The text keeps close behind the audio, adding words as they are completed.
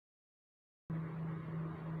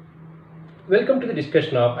Welcome to the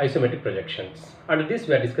discussion of isometric projections. Under this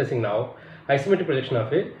we are discussing now isometric projection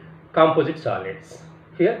of a composite solids.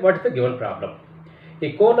 Here what is the given problem?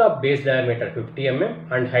 A cone of base diameter 50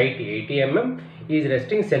 mm and height 80 mm is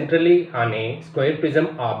resting centrally on a square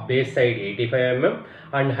prism of base side 85 mm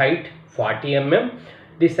and height 40 mm.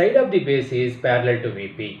 The side of the base is parallel to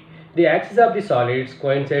VP. The axis of the solids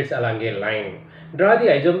coincides along a line. Draw the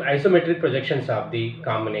isometric projections of the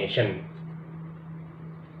combination.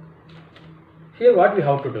 Here what we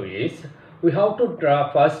have to do is, we have to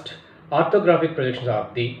draw first orthographic projections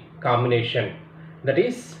of the combination, that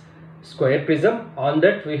is square prism. On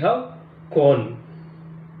that we have cone.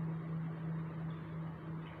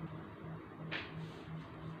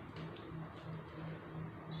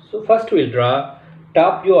 So first we will draw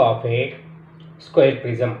top view of a square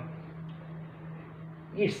prism.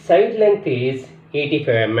 Its side length is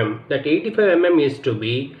 85 mm. That 85 mm is to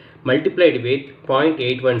be multiplied with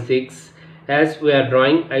 0.816 as we are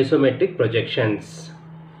drawing isometric projections.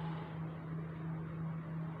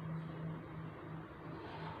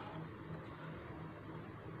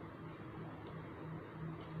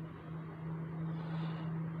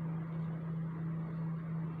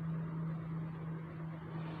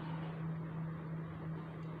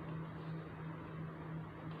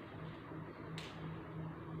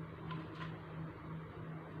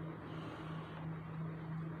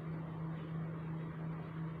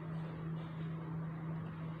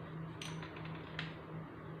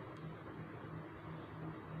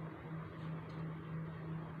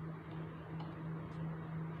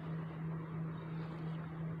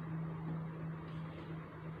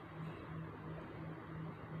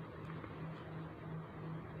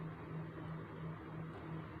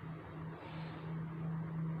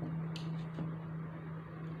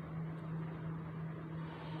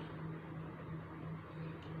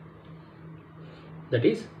 That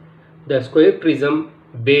is the square prism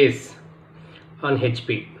base on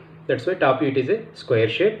HP. That's why top view it is a square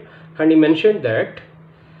shape, and he mentioned that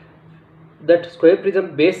square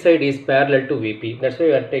prism base side is parallel to VP. That's why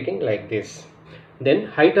we are taking like this. Then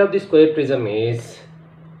height of the square prism is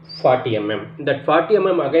 40 mm. That 40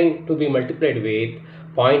 mm again to be multiplied with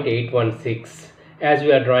 0.816 as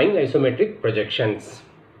we are drawing isometric projections.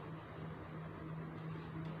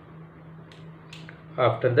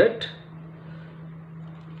 After that,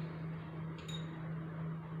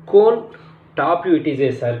 cone top view it is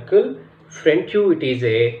a circle, front view it is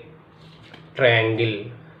a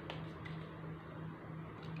triangle.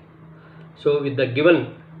 So with the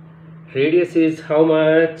given radius is how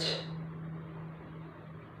much?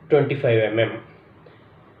 25 mm.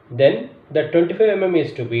 Then the 25 mm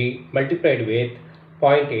is to be multiplied with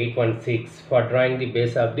 0.816 for drawing the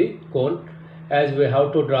base of the cone, as we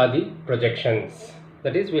have to draw the projections.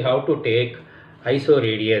 That is, we have to take iso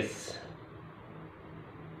radius.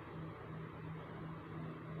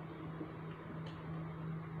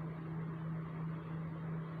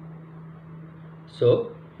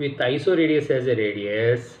 So with iso radius as a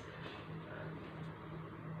radius,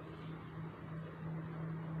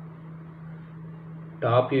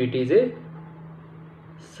 top view it is a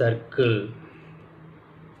circle.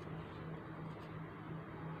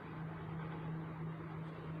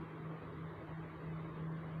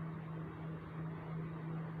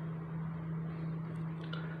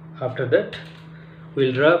 After that, we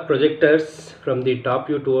will draw projectors from the top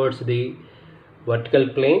view towards the vertical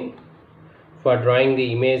plane for drawing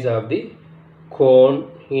the image of the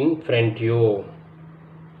cone in front view.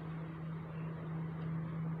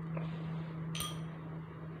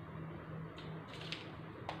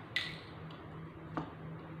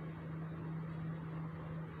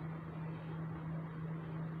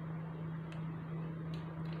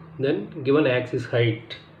 Then given axis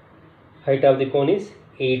height of the cone is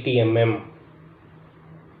 80 mm.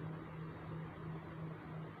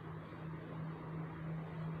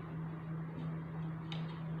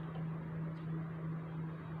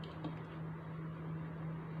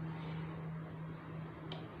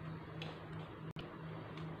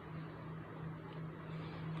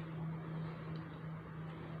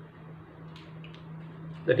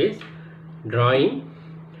 That is drawing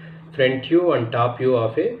front view and top view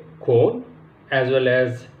of a cone as well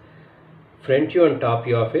as front view and top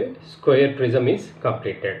view of a square prism is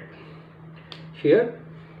completed. Here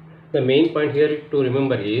the main point here to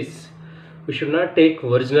remember is, we should not take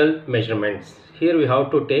original measurements. Here we have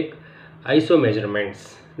to take iso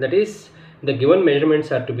measurements. That is, the given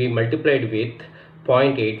measurements are to be multiplied with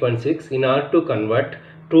 0.816 in order to convert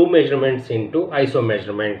true measurements into iso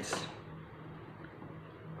measurements.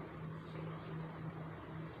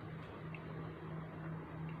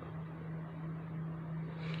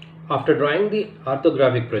 After drawing the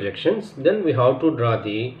orthographic projections, then we have to draw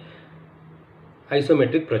the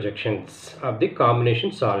isometric projections of the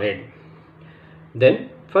combination solid. Then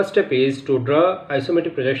first step is to draw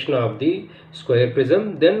isometric projection of the square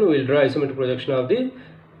prism, then we will draw isometric projection of the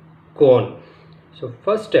cone. So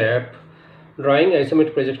first step, drawing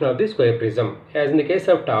isometric projection of the square prism. As in the case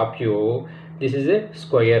of top view, this is a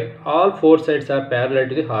square. All four sides are parallel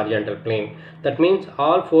to the horizontal plane. That means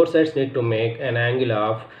all four sides need to make an angle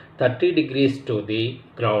of 30 degrees to the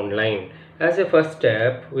ground line. As a first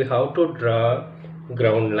step, we have to draw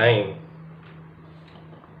ground line.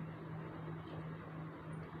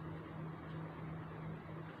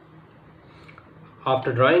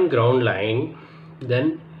 After drawing ground line,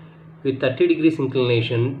 then with 30 degrees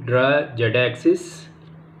inclination, draw Z axis,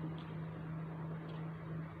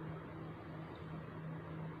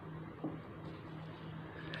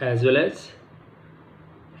 as well as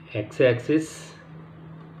X axis.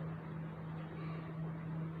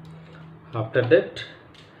 After that,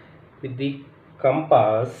 with the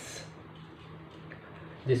compass,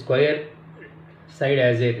 the square side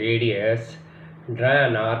has a radius, draw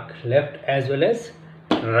an arc left as well as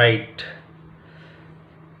right.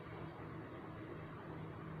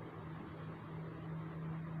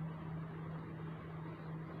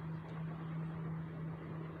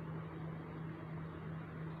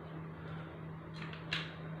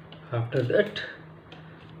 After that,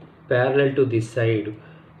 parallel to this side,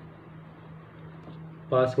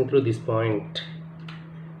 passing through this point.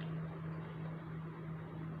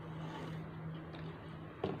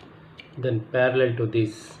 Then parallel to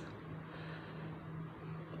this,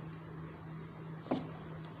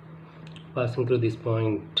 passing through this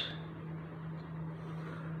point.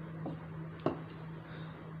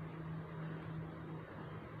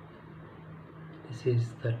 This is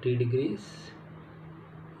 30 degrees.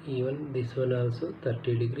 Even this one also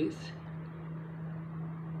 30 degrees.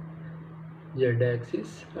 Z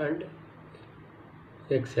axis and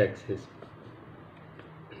X axis.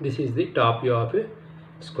 This is the top view of a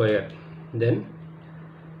square. Then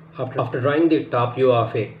after drawing the top view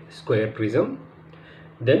of a square prism,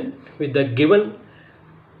 then with the given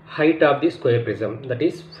height of the square prism, that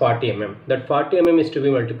is 40 mm, that 40 mm is to be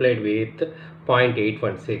multiplied with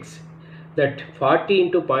 0.816. That 40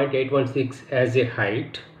 into 0.816 as a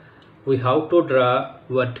height, we have to draw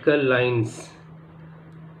vertical lines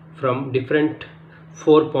from different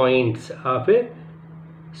 4 points of a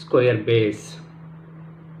square base.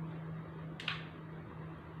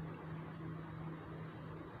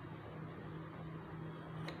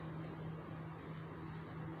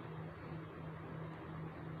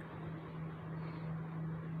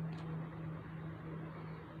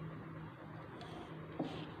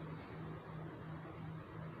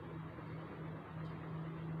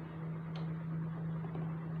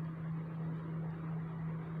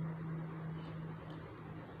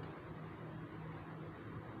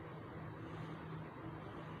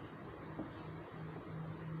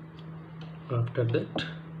 After that,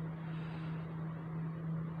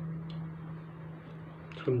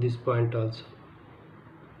 from this point also,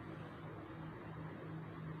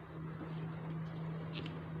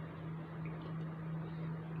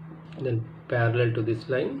 then parallel to this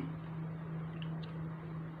line,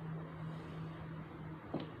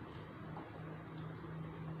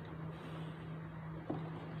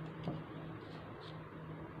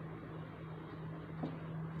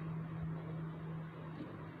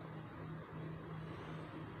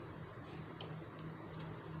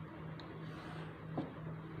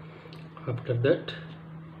 after that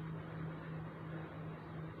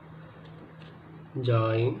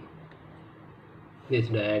join this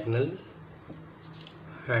diagonal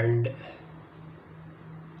and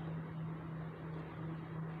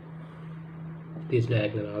this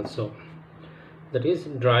diagonal also. That is,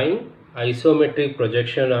 drawing isometric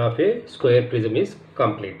projection of a square prism is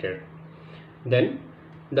completed. Then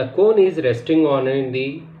the cone is resting on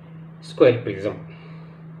the square prism.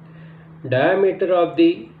 Diameter of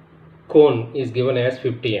the cone is given as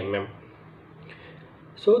 50 mm.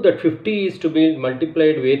 So that 50 is to be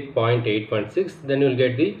multiplied with 0.816, then you will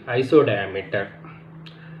get the iso diameter.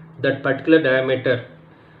 That particular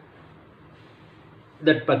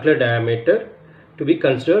diameter to be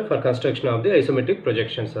considered for construction of the isometric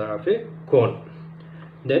projections of a cone.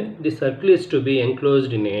 Then the circle is to be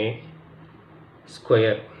enclosed in a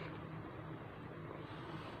square.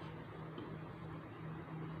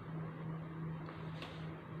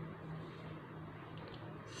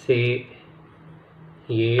 Say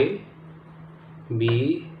A,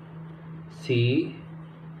 B, C,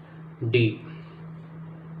 D,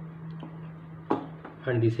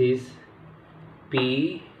 and this is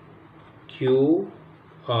P, Q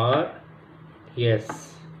R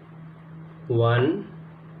S 1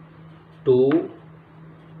 2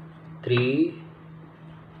 3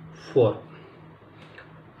 4.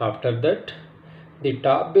 After that, the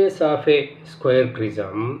top base of a square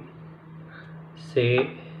prism,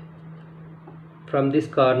 say from this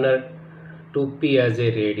corner to P as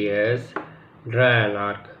a radius, draw an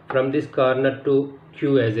arc. From this corner to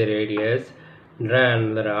Q as a radius, draw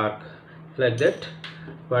another arc. Like that,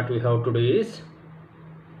 what we have to do is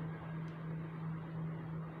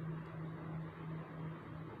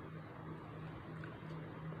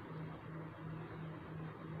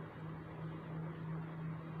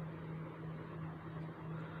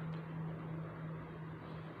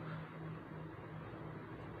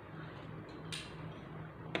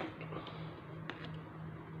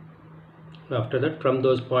after that, from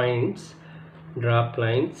those points, drop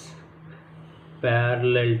lines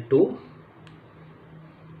parallel to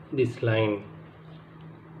this line,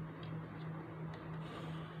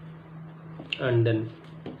 and then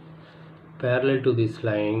parallel to this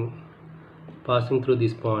line, passing through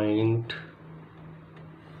this point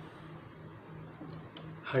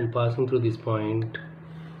and passing through this point,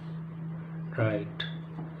 right,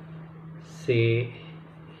 say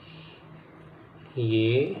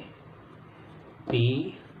A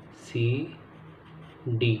B C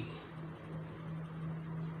D.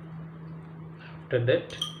 After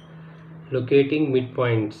that, locating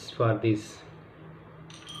midpoints for this.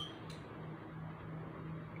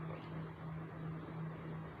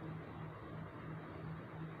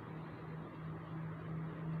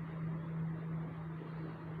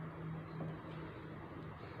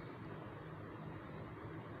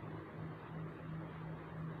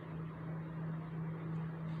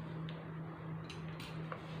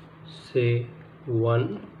 Say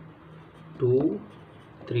 1 2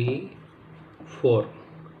 3 4.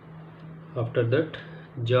 After that,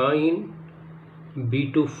 join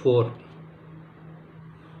B to 4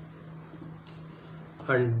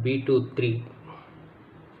 and B to 3,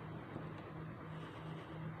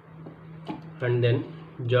 and then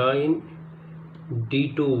join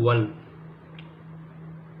D to 1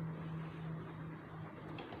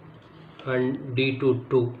 and D to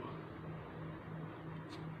 2.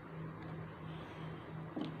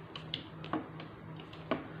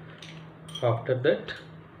 After that,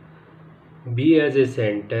 B as a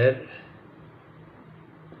center,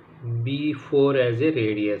 B4 as a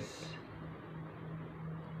radius.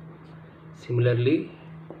 Similarly,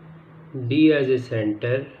 D as a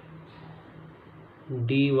center,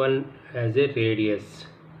 D1 as a radius,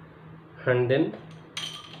 and then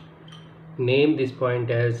name this point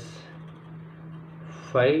as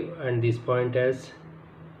 5 and this point as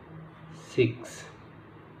 6.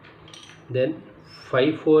 Then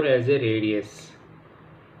 5 4 as a radius,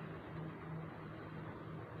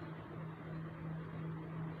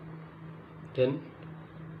 then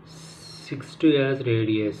 6 2 as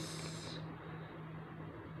radius.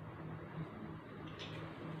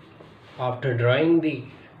 After drawing the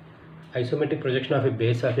isometric projection of a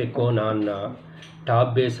base of a cone on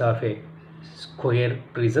top base of a square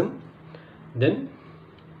prism, then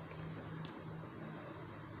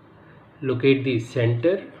locate the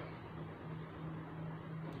center.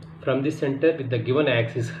 From this center with the given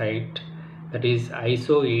axis height, that is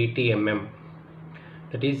ISO 80 mm,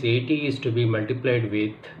 that is 80 is to be multiplied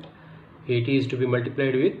with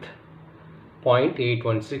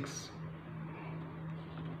 0.816.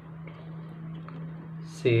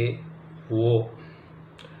 Say O.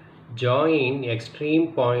 Join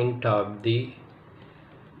extreme point of the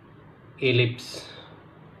ellipse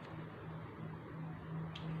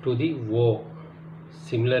to the O.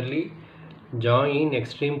 Similarly, join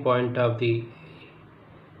extreme point of the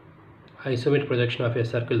isometric projection of a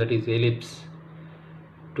circle, that is ellipse,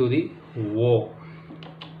 to the O.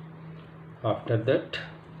 After that,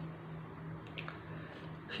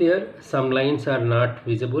 here some lines are not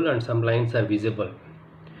visible and some lines are visible.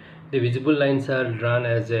 The visible lines are drawn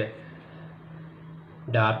as a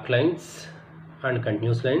dark lines and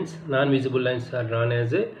continuous lines. Non-visible lines are drawn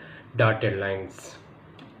as a dotted lines.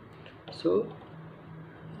 So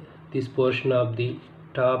this portion of the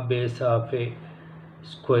top base of a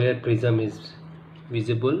square prism is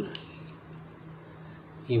visible,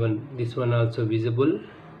 even this one also visible.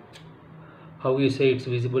 How you say it's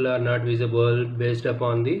visible or not visible? Based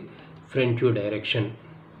upon the front view direction.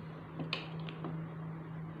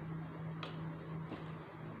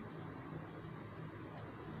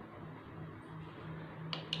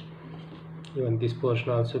 Even this portion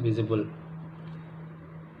also visible.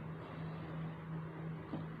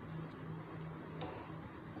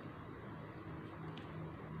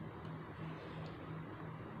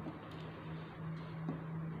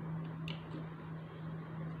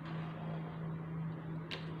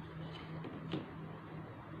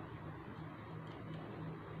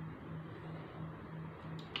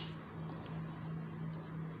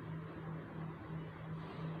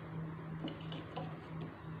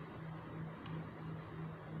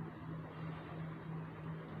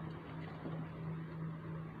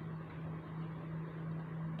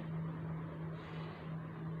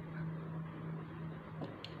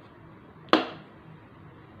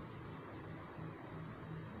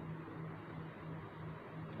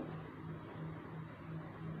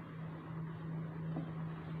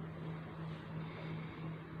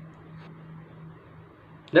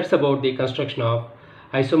 That's about the construction of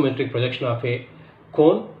isometric projection of a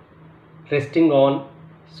cone resting on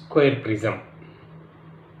square prism.